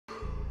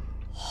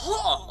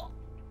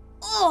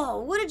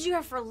Oh, what did you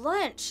have for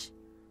lunch?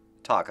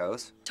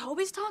 Tacos.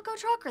 Toby's taco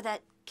truck or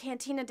that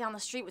cantina down the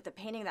street with the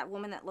painting of that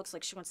woman that looks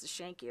like she wants to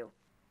shank you?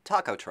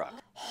 Taco truck.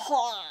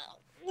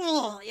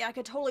 Yeah, I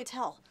could totally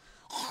tell.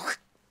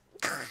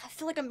 I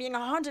feel like I'm being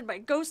haunted by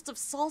ghosts of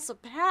salsa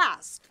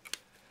past.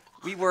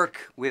 We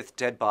work with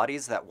dead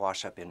bodies that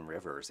wash up in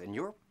rivers, and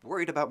you're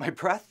worried about my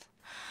breath?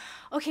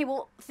 Okay,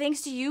 well,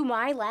 thanks to you,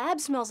 my lab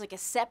smells like a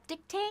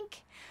septic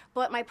tank.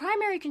 But my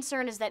primary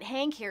concern is that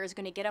Hank here is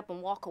going to get up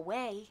and walk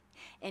away,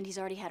 and he's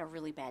already had a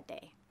really bad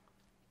day.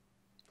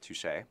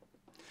 Touché.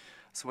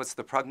 So what's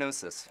the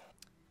prognosis?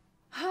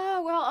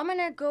 Well, I'm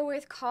gonna go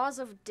with cause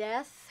of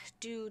death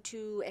due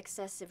to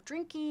excessive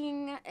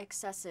drinking,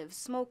 excessive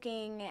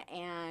smoking,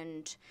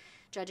 and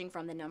judging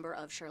from the number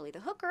of Shirley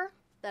the hooker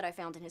that I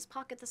found in his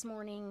pocket this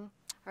morning,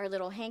 our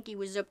little Hanky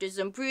was up to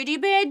some pretty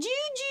bad juju,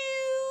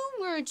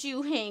 weren't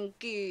you,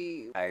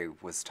 Hanky? I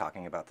was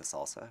talking about the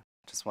salsa.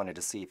 Just wanted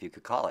to see if you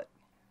could call it.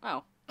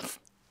 Oh,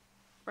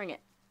 bring it.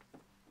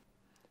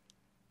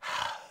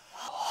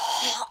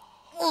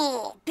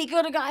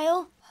 Pico de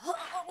gallo.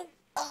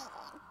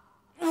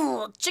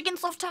 Chicken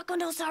stuffed taco,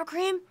 no sour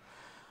cream.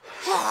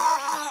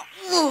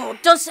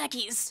 Dos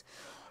Equis.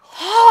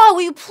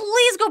 Will you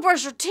please go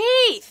brush your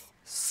teeth?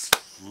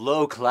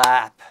 Slow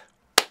clap.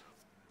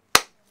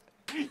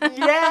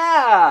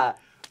 Yeah!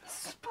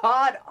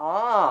 Spot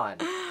on.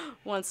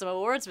 Won some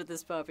awards with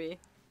this puppy.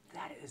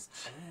 That is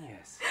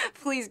genius.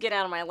 Please get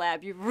out of my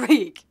lab, you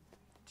reek.